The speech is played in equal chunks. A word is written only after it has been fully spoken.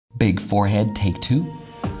Big forehead, take two.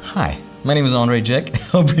 Hi, my name is Andre Jick.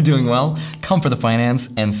 Hope you're doing well. Come for the finance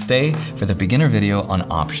and stay for the beginner video on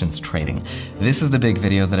options trading. This is the big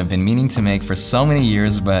video that I've been meaning to make for so many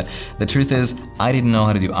years, but the truth is I didn't know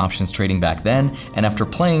how to do options trading back then, and after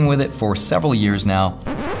playing with it for several years now,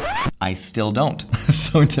 I still don't.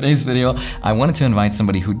 So in today's video, I wanted to invite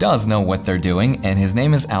somebody who does know what they're doing, and his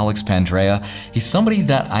name is Alex Pandrea. He's somebody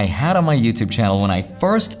that I had on my YouTube channel when I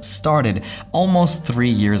first started almost 3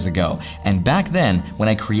 years ago. And back then, when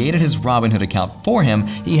I created his Robinhood account for him,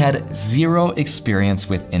 he had zero experience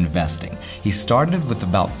with investing. He started with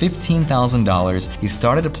about $15,000. He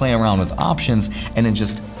started to play around with options, and in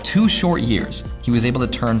just 2 short years, he was able to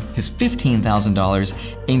turn his $15,000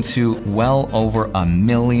 into well over $1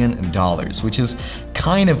 million, which is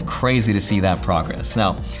kind of crazy to see that progress.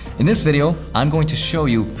 Now, in this video, I'm going to show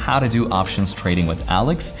you how to do options trading with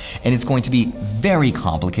Alex, and it's going to be very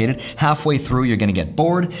complicated. Halfway through, you're gonna get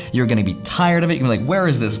bored, you're gonna be tired of it, you're gonna be like, where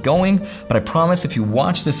is this going? But I promise if you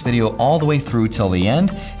watch this video all the way through till the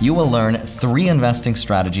end, you will learn 3 investing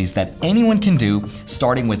strategies that anyone can do,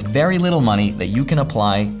 starting with very little money that you can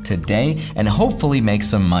apply today and hopefully make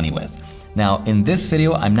some money with. Now, in this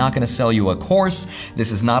video, I'm not gonna sell you a course.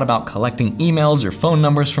 This is not about collecting emails or phone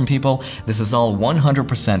numbers from people. This is all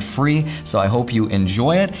 100% free, so I hope you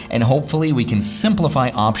enjoy it, and hopefully we can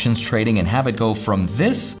simplify options trading and have it go from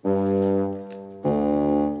this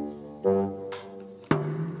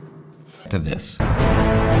to this.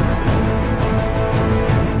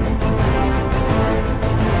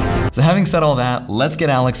 So having said all that, let's get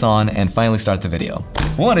Alex on and finally start the video.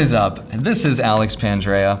 What is up? This is Alex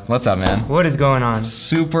Pandrea. What's up, man? What is going on?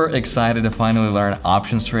 Super excited to finally learn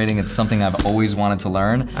options trading. It's something I've always wanted to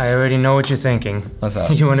learn. I already know what you're thinking. What's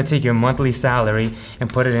up? You want to take your monthly salary and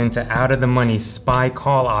put it into out-of-the-money SPY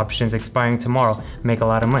call options expiring tomorrow. Make a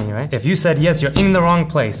lot of money, right? If you said yes, you're in the wrong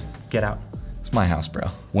place. Get out. It's my house, bro.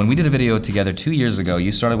 When we did a video together 2 years ago,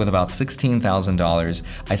 you started with about $16,000.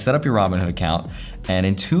 I set up your Robinhood account, and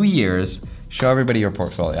in 2 years, show everybody your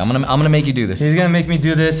portfolio. I'm gonna make you do this. He's gonna make me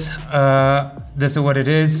do this. This is what it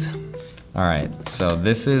is. All right, so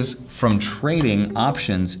this is from trading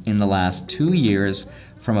options in the last 2 years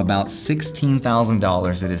from about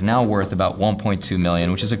 $16,000. It is now worth about $1.2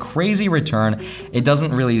 million, which is a crazy return. It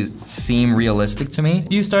doesn't really seem realistic to me.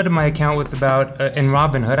 You started my account with about, in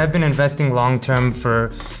Robinhood, I've been investing long-term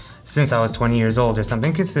since I was 20 years old or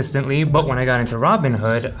something consistently, but when I got into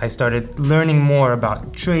Robinhood, I started learning more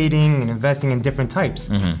about trading and investing in different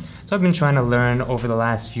types. So I've been trying to learn over the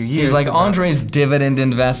last few years. He's like, Andre's dividend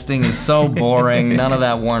investing is so boring, none of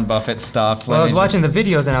that Warren Buffett stuff. Well, I was watching the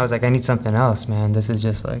videos and I was like, I need something else, man. This is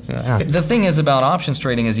just like, The thing is about options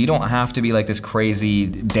trading is you don't have to be like this crazy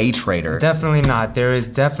day trader. Definitely not. There is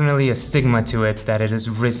definitely a stigma to it that it is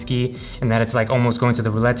risky and that it's like almost going to the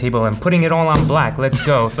roulette table and putting it all on black, let's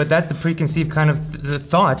go. But that's the preconceived kind of the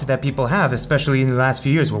thought that people have, especially in the last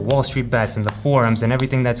few years with Wall Street bets and the forums and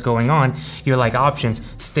everything that's going on. You're like, options,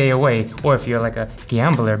 stay away. Or if you're like a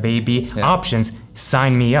gambler, baby, options,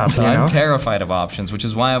 sign me up, you know? I'm terrified of options, which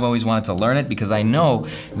is why I've always wanted to learn it, because I know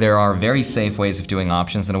there are very safe ways of doing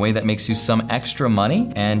options in a way that makes you some extra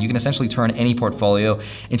money, and you can essentially turn any portfolio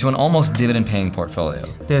into an almost dividend-paying portfolio.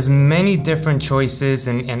 There's many different choices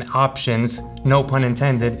and options, no pun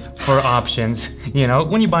intended, for options. You know,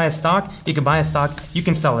 when you buy a stock, you can buy a stock, you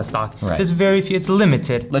can sell a stock. Right. There's very few, it's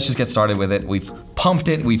limited. Let's just get started with it. We've pumped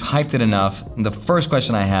it, we've hyped it enough. The first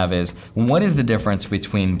question I have is, what is the difference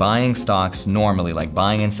between buying stocks normally, like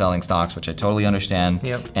buying and selling stocks, which I totally understand,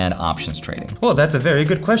 and options trading? Well, that's a very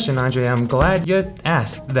good question, Andre. I'm glad you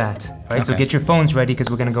asked that. Right, Okay. so get your phones ready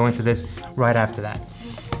because we're gonna go into this right after that.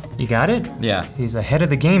 You got it? Yeah. He's ahead of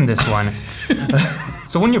the game, this one.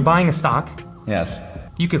 So when you're buying a stock, Yes.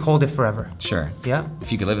 you could hold it forever. Sure. Yeah.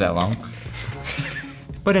 If you could live that long.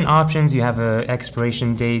 But in options, you have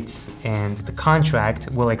expiration dates and the contract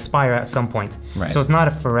will expire at some point. Right. So it's not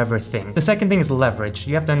a forever thing. The second thing is leverage.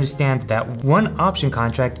 You have to understand that one option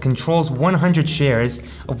contract controls 100 shares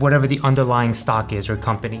of whatever the underlying stock is or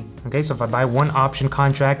company. Okay, so if I buy one option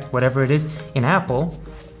contract, whatever it is, in Apple,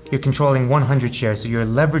 you're controlling 100 shares, so you're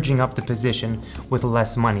leveraging up the position with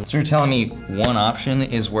less money. So you're telling me one option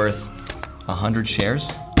is worth 100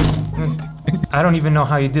 shares? I don't even know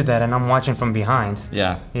how you did that, and I'm watching from behind.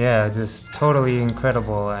 Yeah. Yeah, just totally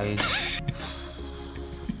incredible.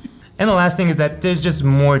 And the last thing is that there's just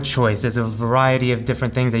more choice. There's a variety of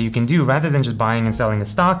different things that you can do rather than just buying and selling a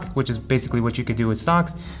stock, which is basically what you could do with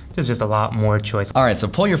stocks. There's just a lot more choice. All right, so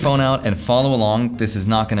pull your phone out and follow along. This is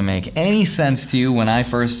not gonna make any sense to you. When I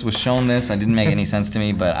first was shown this, it didn't make any sense to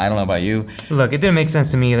me, but I don't know about you. Look, it didn't make sense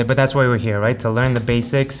to me either, but that's why we're here, right? To learn the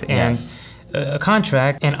basics and Yes. a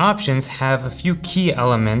contract and options have a few key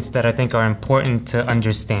elements that I think are important to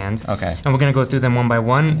understand. Okay. And we're gonna go through them one by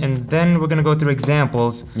one, and then we're gonna go through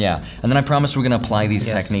examples. Yeah, and then I promise we're gonna apply these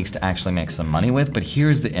Yes. techniques to actually make some money with, but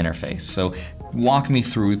here's the interface. So walk me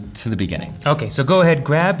through to the beginning. Okay, so go ahead,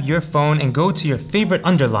 grab your phone and go to your favorite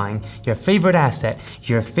underlying, your favorite asset,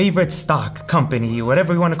 your favorite stock, company,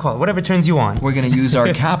 whatever you wanna call it, whatever turns you on. We're gonna use our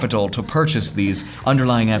capital to purchase these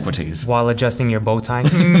underlying equities. While adjusting your bow tie.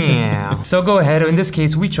 Yeah. So go ahead, in this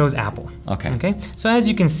case, we chose Apple. Okay. Okay, so as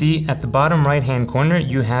you can see at the bottom right-hand corner,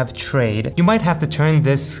 you have trade. You might have to turn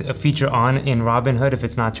this feature on in Robinhood if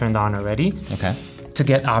it's not turned on already. Okay. To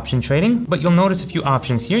get option trading, but you'll notice a few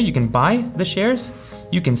options here. You can buy the shares,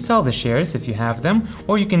 you can sell the shares if you have them,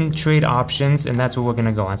 or you can trade options, and that's what we're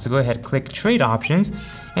gonna go on. So go ahead, click trade options,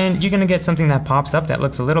 and you're gonna get something that pops up that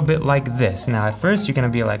looks a little bit like this. Now at first you're gonna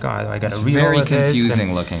be like, oh, I gotta read all Very of this, confusing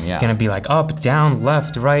and looking, yeah. You're gonna be like up, down,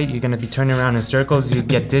 left, right. You're gonna be turning around in circles. You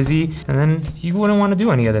get dizzy, and then you wouldn't want to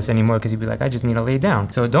do any of this anymore because you'd be like, I just need to lay down.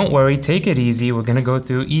 So don't worry, take it easy. We're gonna go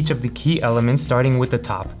through each of the key elements, starting with the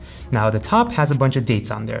top. Now the top has a bunch of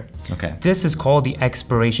dates on there. Okay. This is called the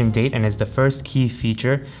expiration date and is the first key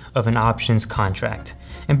feature of an options contract.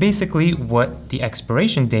 And basically what the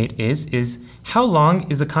expiration date is how long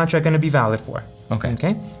is the contract going to be valid for?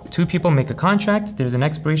 Okay. Two people make a contract, there's an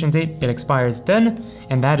expiration date, it expires then,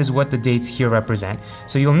 and that is what the dates here represent.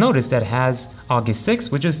 So you'll notice that it has August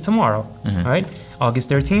 6th, which is tomorrow, all right? August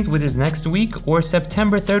 13th, which is next week, or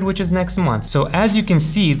September 3rd, which is next month. So as you can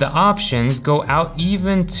see, the options go out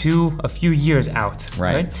even to a few years out,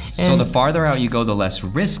 right? So the farther out you go, the less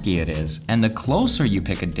risky it is, and the closer you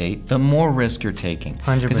pick a date, the more risk you're taking.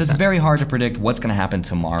 100%. Because it's very hard to predict what's gonna happen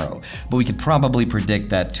tomorrow, but we could probably predict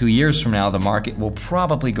that 2 years from now, the market will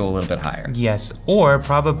probably go a little bit higher. Yes, or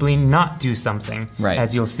probably not do something, Right.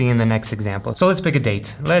 as you'll see in the next example. So let's pick a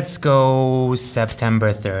date. Let's go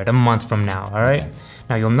September 3rd, a month from now, all right?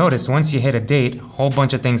 Now you'll notice once you hit a date, a whole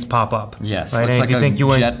bunch of things pop up. Yes, right? looks And like if you a think you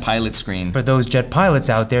were, jet pilot screen. for those jet pilots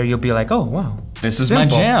out there, you'll be like, oh wow, This is my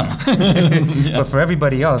simple. jam. But for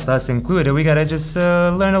everybody else, us included, we gotta just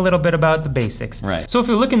learn a little bit about the basics. Right. So if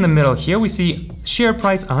we look in the middle here, we see share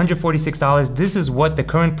price $146. This is what the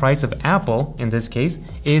current price of Apple, in this case,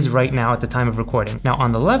 is right now at the time of recording. Now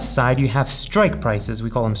on the left side, you have strike prices. We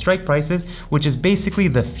call them strike prices, which is basically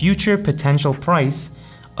the future potential price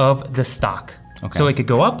of the stock. Okay. So it could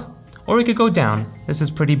go up or it could go down. This is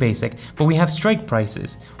pretty basic, but we have strike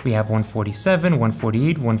prices. We have 147,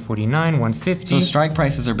 148, 149, 150. So strike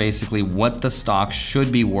prices are basically what the stock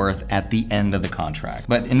should be worth at the end of the contract.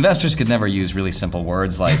 But investors could never use really simple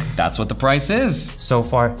words like, that's what the price is. So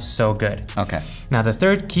far, so good. Okay. Now the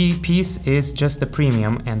third key piece is just the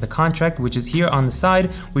premium and the contract, which is here on the side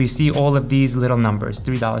where you see all of these little numbers,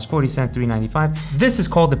 $3.40, $3.95. This is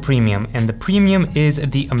called the premium, and the premium is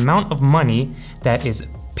the amount of money that is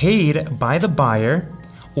paid by the buyer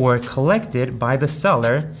or collected by the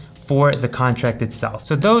seller for the contract itself.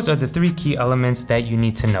 So those are the three key elements that you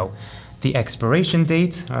need to know. The expiration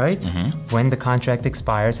date, all right, when the contract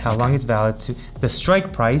expires, how long it's valid to, the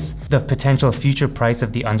strike price, the potential future price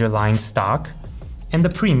of the underlying stock, and the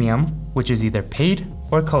premium, which is either paid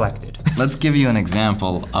or collected. Let's give you an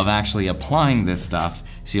example of actually applying this stuff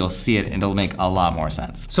so you'll see it and it'll make a lot more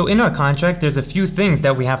sense. So in our contract, there's a few things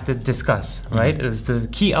that we have to discuss, right? It's the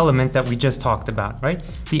key elements that we just talked about, right?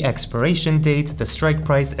 The expiration date, the strike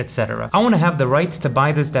price, etc. I want to have the right to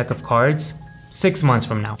buy this deck of cards 6 months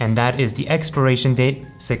from now, and that is the expiration date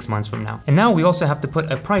 6 months from now. And now we also have to put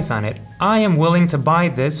a price on it. I am willing to buy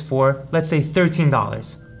this for, let's say,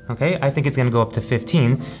 $13. Okay, I think it's gonna go up to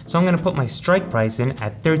 15, so I'm gonna put my strike price in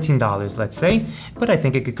at $13, let's say, but I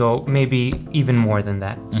think it could go maybe even more than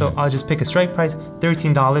that. So I'll just pick a strike price,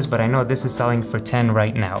 $13, but I know this is selling for 10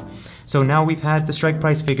 right now. So now we've had the strike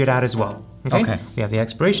price figured out as well. Okay. We have the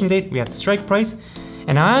expiration date, we have the strike price,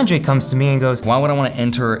 and now Andre comes to me and goes, why would I want to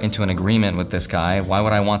enter into an agreement with this guy? Why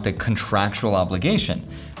would I want the contractual obligation?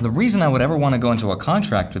 The reason I would ever want to go into a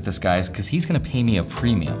contract with this guy is because he's going to pay me a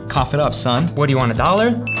premium. Cough it up, son. what do you want,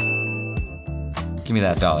 $1? Give me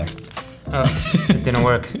that dollar. Oh, it didn't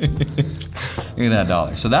work. Give me that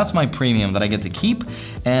dollar. So that's my premium that I get to keep,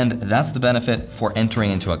 and that's the benefit for entering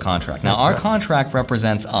into a contract. Now, That's our right. contract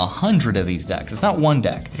represents 100 of these decks. It's not one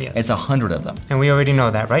deck. Yes. It's 100 of them. And we already know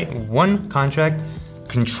that, right? One contract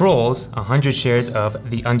controls 100 shares of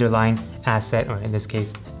the underlying asset, or in this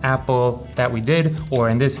case, Apple that we did, or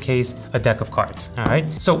in this case, a deck of cards, all right?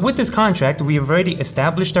 So with this contract, we have already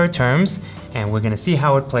established our terms, and we're gonna see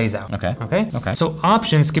how it plays out. Okay. Okay? Okay. So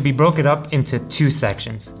options can be broken up into two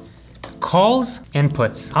sections. calls and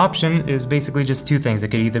puts. Option is basically just two things. It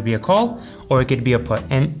could either be a call or it could be a put.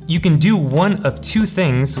 And you can do one of two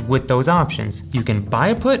things with those options. You can buy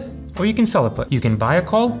a put or you can sell a put. You can buy a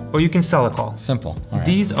call or you can sell a call. Simple. All right.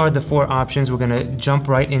 These are the four options. We're gonna jump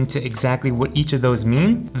right into exactly what each of those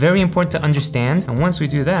mean. Very important to understand. And once we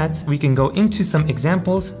do that, we can go into some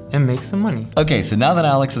examples and make some money. Okay, so now that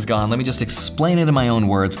Alex is gone, let me just explain it in my own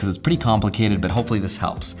words because it's pretty complicated, but hopefully this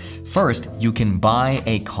helps. First, you can buy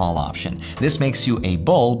a call option. This makes you a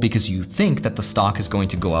bull because you think that the stock is going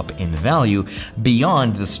to go up in value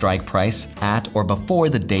beyond the strike price at or before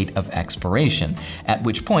the date of expiration, at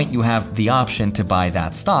which point you have the option to buy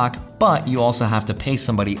that stock, but you also have to pay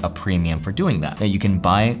somebody a premium for doing that. Now you can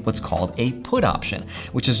buy what's called a put option,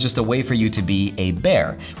 which is just a way for you to be a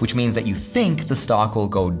bear, which means that you think the stock will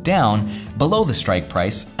go down below the strike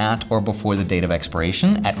price at or before the date of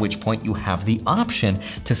expiration, at which point you have the option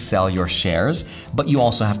to sell your shares, but you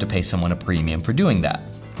also have to pay someone a premium for doing that.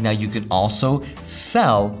 Now you can also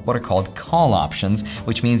sell what are called call options,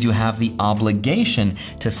 which means you have the obligation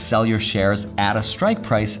to sell your shares at a strike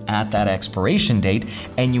price at that expiration date,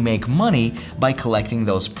 and you make money by collecting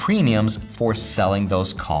those premiums for selling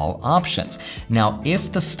those call options. Now,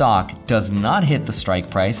 if the stock does not hit the strike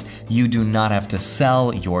price, you do not have to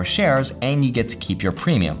sell your shares and you get to keep your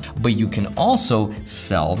premium. But you can also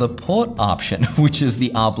sell the put option, which is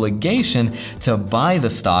the obligation to buy the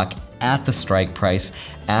stock at the strike price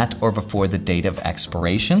at or before the date of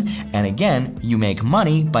expiration. And again, you make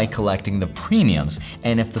money by collecting the premiums.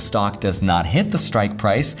 And if the stock does not hit the strike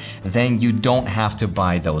price, then you don't have to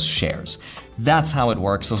buy those shares. That's how it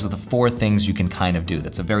works. Those are the four things you can kind of do.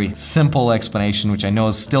 That's a very simple explanation, which I know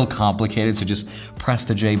is still complicated, so just press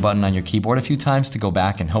the J button on your keyboard a few times to go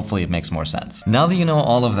back and hopefully it makes more sense. Now that you know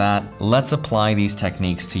all of that, let's apply these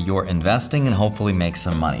techniques to your investing and hopefully make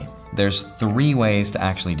some money. There's three ways to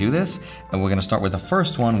actually do this, and we're gonna start with the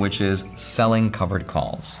first one, which is selling covered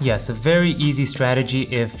calls. Yes, a very easy strategy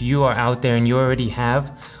if you are out there and you already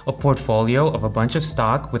have a portfolio of a bunch of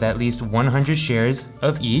stock with at least 100 shares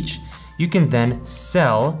of each. You can then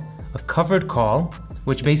sell a covered call,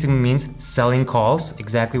 which basically means selling calls,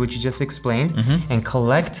 exactly what you just explained, and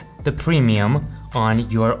collect the premium on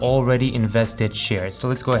your already invested shares. So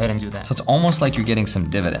let's go ahead and do that. So it's almost like you're getting some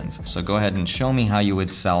dividends. So go ahead and show me how you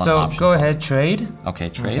would sell an option. So go ahead, trade. Okay,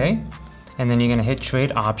 trade. Okay. And then you're gonna hit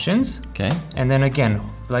trade options. Okay. And then again,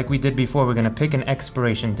 like we did before, we're gonna pick an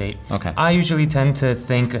expiration date. Okay. I usually tend to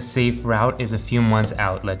think a safe route is a few months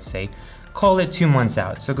out, let's say. Call it 2 months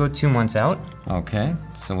out. So go 2 months out. Okay,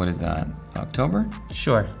 so what is that? October?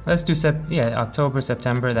 Sure. Let's do October,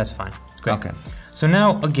 September, that's fine. Great. Okay. So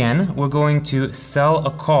now again, we're going to sell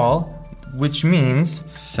a call, which means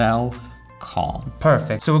sell call.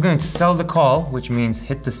 Perfect. So we're going to sell the call, which means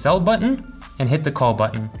hit the sell button and hit the call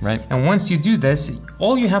button. Right. And once you do this,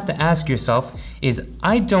 all you have to ask yourself is,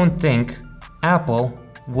 I don't think Apple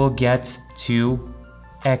will get to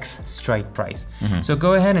X strike price. So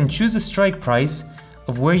go ahead and choose a strike price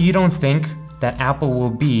of where you don't think that Apple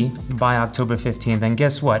will be by October 15th. And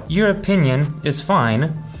guess what? Your opinion is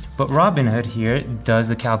fine, but Robinhood here does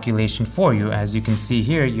the calculation for you. As you can see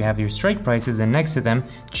here, you have your strike prices and next to them,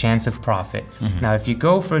 chance of profit. Now, if you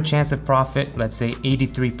go for a chance of profit, let's say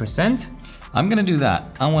 83%. I'm gonna do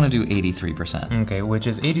that. I wanna do 83%. Okay, which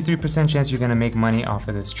is 83% chance you're gonna make money off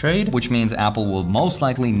of this trade. Which means Apple will most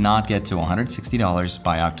likely not get to $160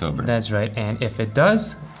 by October. That's right, and if it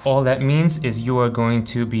does, all that means is you are going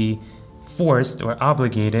to be forced or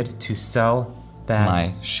obligated to sell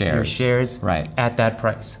my shares. Your shares right. at that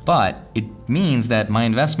price. But it means that my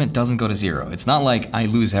investment doesn't go to zero. It's not like I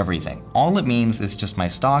lose everything. All it means is just my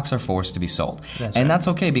stocks are forced to be sold. That's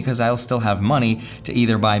okay because I'll still have money to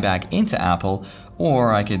either buy back into Apple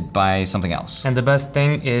or I could buy something else. And the best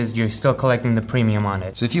thing is you're still collecting the premium on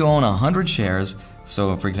it. So if you own 100 shares,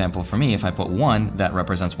 so for example, for me, if I put 1, that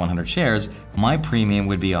represents 100 shares, my premium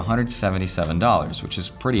would be $177, which is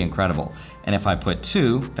pretty incredible. And if I put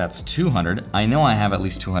 2, that's 200. I know I have at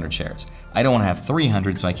least 200 shares. I don't want to have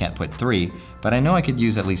 300, so I can't put 3, but I know I could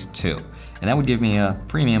use at least 2. And that would give me a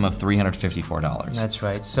premium of $354. That's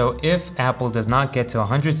right. So if Apple does not get to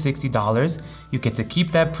 $160, you get to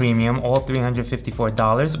keep that premium, all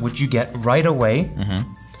 $354, which you get right away.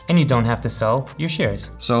 And you don't have to sell your shares.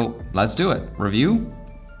 So let's do it. Review,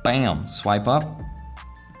 bam, swipe up.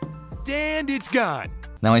 And it's gone.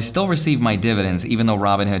 Now I still receive my dividends even though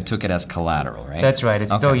Robinhood took it as collateral, right? That's right,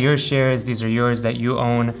 it's still your shares, these are yours that you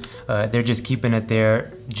own. They're just keeping it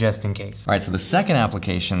there just in case. All right, so the second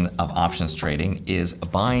application of options trading is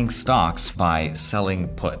buying stocks by selling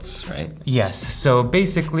puts, right? Yes, so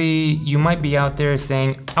basically you might be out there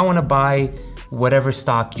saying, I wanna buy whatever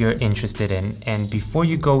stock you're interested in. And before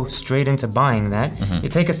you go straight into buying that, you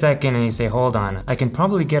take a second and you say, hold on, I can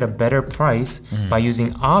probably get a better price by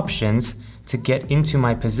using options to get into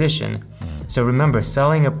my position. So remember,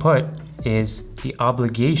 selling a put is the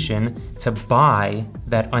obligation to buy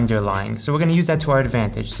that underlying. So we're going to use that to our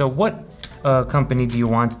advantage. So what company do you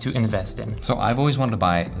want to invest in? So I've always wanted to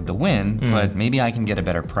buy the Wynn, but maybe I can get a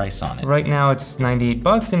better price on it. Right now it's 98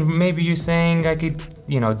 bucks, and maybe you're saying I could,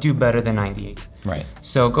 do better than 98. Right.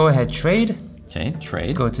 So go ahead, trade. Okay,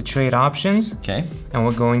 trade. Go to trade options. Okay. And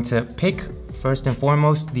we're going to pick, first and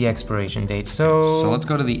foremost, the expiration date. So let's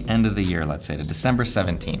go to the end of the year, let's say to December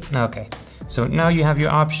 17th. Okay. So now you have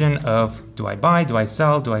your option of, do I buy, do I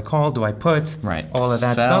sell, do I call, do I put? Right. All of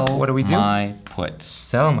that Sell stuff. What do we do? my put.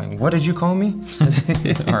 Sell my, what did you call me?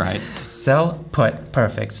 All right. Sell, put,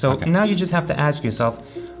 perfect. So now you just have to ask yourself,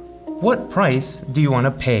 what price do you want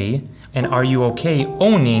to pay, and are you okay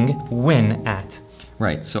owning Wynn at?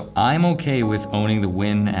 Right, so I'm okay with owning the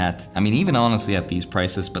Wynn at, even honestly at these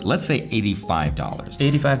prices, but let's say $85.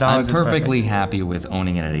 $85 I'm is perfectly perfect. happy with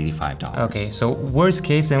owning it at $85. Okay, so worst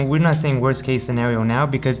case, and we're not saying worst case scenario now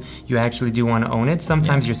because you actually do want to own it.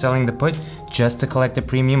 Sometimes you're selling the put just to collect a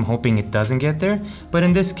premium, hoping it doesn't get there. But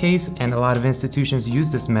in this case, and a lot of institutions use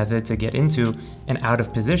this method to get into and out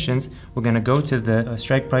of positions, we're going to go to the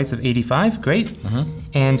strike price of 85, great.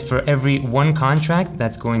 And for every one contract,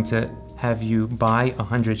 that's going to have you buy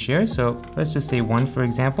 100 shares. So let's just say one, for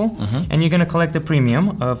example, and you're going to collect a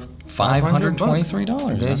premium of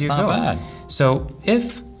 $523. There That's you not go. bad. So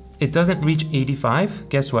if it doesn't reach 85,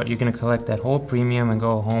 guess what? You're going to collect that whole premium and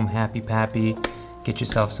go home happy, get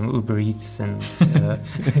yourself some Uber Eats and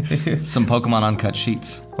Some Pokemon Uncut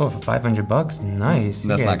sheets. oh, for $500, nice.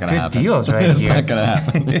 That's not gonna happen. Good deals right That's here. not gonna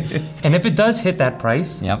happen. And if it does hit that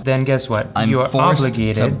price, Yep. then guess what? I'm you are forced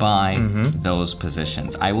obligated to buy those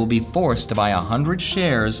positions. I will be forced to buy 100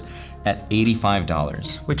 shares at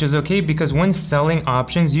 $85. which is okay because when selling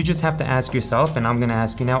options, you just have to ask yourself, and I'm gonna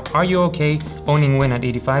ask you now, are you okay owning Wynn at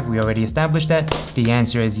 85? We already established that. The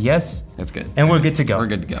answer is yes, That's good. and we're good to go. We're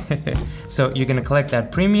good to go. So you're gonna collect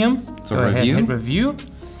that premium. So Go ahead, review. hit review,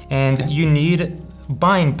 and you need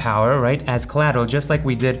buying power, right, as collateral, just like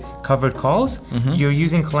we did covered calls. You're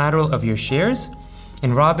using collateral of your shares.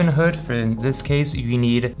 In Robinhood, for in this case, you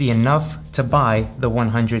need the enough to buy the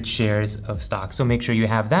 100 shares of stock. So make sure you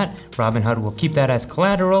have that. Robinhood will keep that as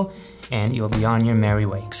collateral, and you'll be on your merry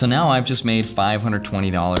way. So now I've just made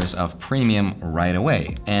 $520 of premium right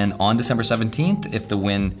away. And on December 17th, if the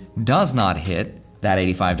Wynn does not hit that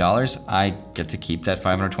 $85, I get to keep that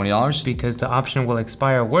 $520. Because the option will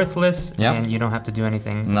expire worthless, Yep. and you don't have to do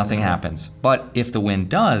anything. Nothing happens. But if the Wynn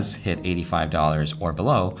does hit $85 or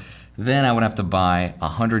below, then I would have to buy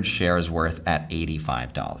 100 shares worth at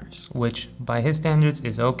 $85. Which, by his standards,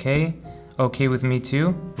 is okay. Okay with me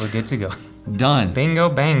too. We're good to go. Done. Bingo,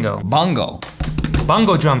 bango. Bongo.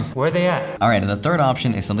 Bongo drums, where are they at? All right, and the third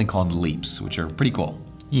option is something called leaps, which are pretty cool.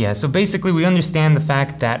 Yeah, so basically we understand the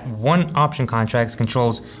fact that one option contract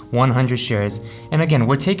controls 100 shares. And again,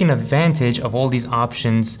 we're taking advantage of all these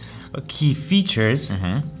options, key features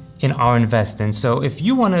in our investing. So if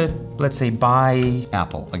you want to, let's say, buy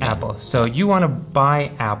Apple again. Apple. So you want to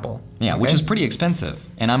buy Apple. Yeah, which okay? is pretty expensive.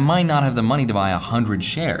 And I might not have the money to buy 100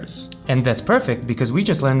 shares. And that's perfect because we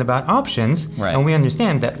just learned about options. Right. And we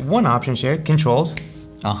understand that one option share controls,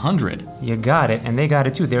 100. you got it, and they got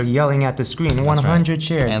it too. They're yelling at the screen, 100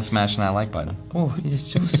 shares. And smashing that like button. Oh, you're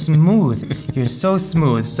so smooth. You're so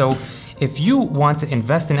smooth. So if you want to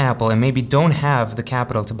invest in Apple and maybe don't have the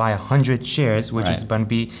capital to buy 100 shares, which is Right. going to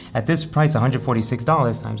be, at this price,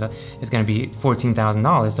 $146 times, it's going to be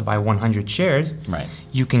 $14,000 to buy 100 shares. Right.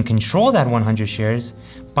 You can control that 100 shares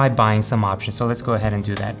by buying some options. So let's go ahead and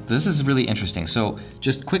do that. This is really interesting. So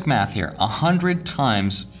just quick math here. 100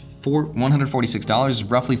 times $146 is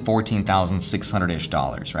roughly $14,600-ish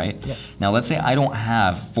dollars, right? Yeah. Now let's say I don't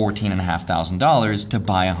have $14,500 to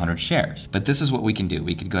buy 100 shares, but this is what we can do.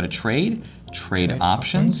 We could go to trade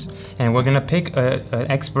options, And we're going to pick an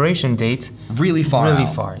expiration date really far really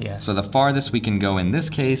out. far, yes. So the farthest we can go in this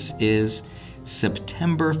case is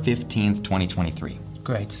September 15th, 2023.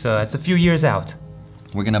 Great. So that's a few years out.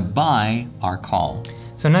 We're gonna buy our call.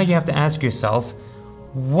 So now you have to ask yourself,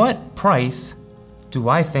 what price do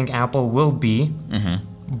I think Apple will be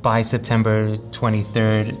by September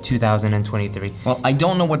 23rd, 2023? Well, I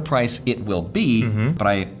don't know what price it will be, but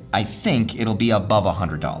I think it'll be above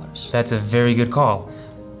 $100. That's a very good call.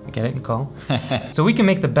 Get it? Call. So we can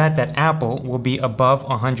make the bet that Apple will be above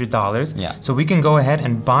 $100. Yeah. So we can go ahead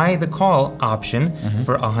and buy the call option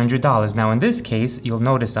for $100. Now in this case, you'll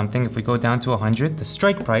notice something. If we go down to 100, the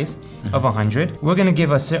strike price of 100, we're gonna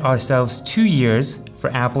give ourselves 2 years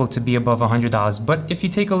for Apple to be above $100. But if you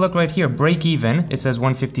take a look right here, break even, it says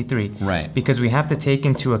 153. Right. Because we have to take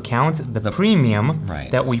into account the premium Right.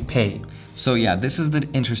 that we pay. So yeah, this is the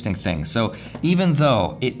interesting thing. So even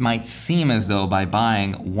though it might seem as though by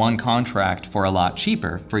buying one contract for a lot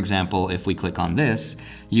cheaper, for example, if we click on this,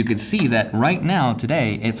 you could see that right now,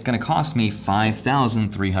 today, it's gonna cost me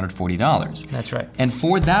 $5,340. That's right. And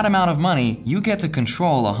for that amount of money, you get to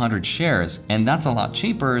control 100 shares, and that's a lot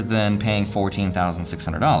cheaper than paying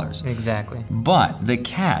 $14,600. Exactly. But the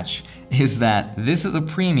catch is that this is a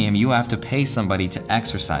premium you have to pay somebody to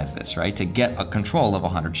exercise this, right? To get a control of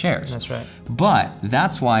 100 shares. That's right. But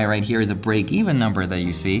that's why right here, the break-even number that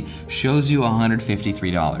you see shows you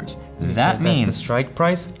 $153. That That's the means, strike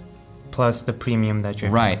price plus the premium that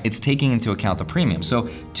you're right, it's taking into account the premium. So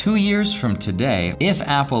 2 years from today, if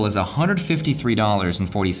Apple is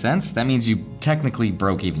 $153.40, that means you technically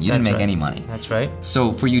broke even. You didn't That's make right. any money. That's right.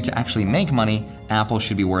 So for you to actually make money, Apple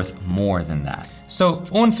should be worth more than that. So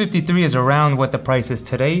 153 is around what the price is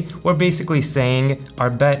today. We're basically saying our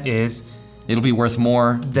bet is It'll be worth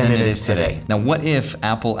more than it is today. today. Now, what if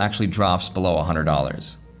Apple actually drops below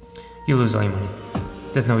 $100? you lose all your money.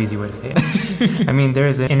 There's no easy way to say it. I mean, there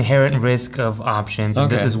is an inherent risk of options, and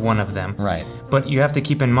this Okay. is one of them. Right. But you have to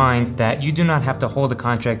keep in mind that you do not have to hold a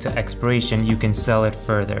contract to expiration. You can sell it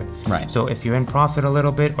further. Right. So if you're in profit a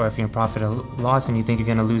little bit, or if you're in profit or loss and you think you're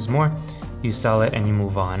going to lose more, you sell it and you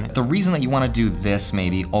move on. The reason that you want to do this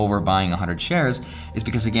maybe over buying 100 shares is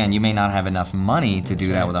because, again, you may not have enough money to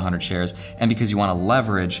do that with 100 shares, and because you want to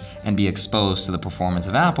leverage and be exposed to the performance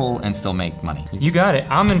of Apple and still make money. You got it.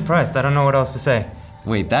 I'm impressed. I don't know what else to say.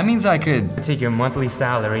 Wait, that means I could... Take your monthly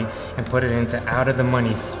salary and put it into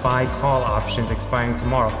out-of-the-money SPY call options expiring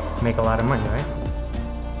tomorrow. Make a lot of money, right?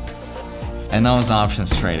 And that was options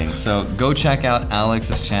trading. So go check out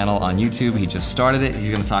Alex's channel on YouTube. He just started it. He's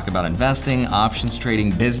gonna talk about investing, options trading,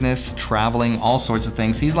 business, traveling, all sorts of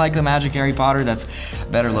things. He's like the magic Harry Potter that's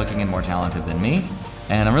better looking and more talented than me.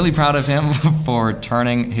 And I'm really proud of him for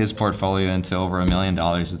turning his portfolio into over $1 million.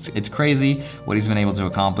 It's crazy what he's been able to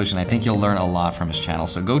accomplish, and I think you'll learn a lot from his channel.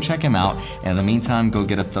 So go check him out, and in the meantime, go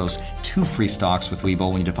get up those 2 free stocks with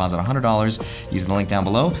Webull. When you deposit $100 using the link down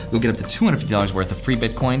below, you'll get up to $250 worth of free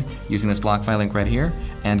Bitcoin using this BlockFi link right here,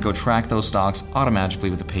 and go track those stocks automatically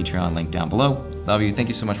with the Patreon link down below. Love you, thank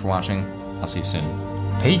you so much for watching. I'll see you soon.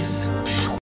 Peace.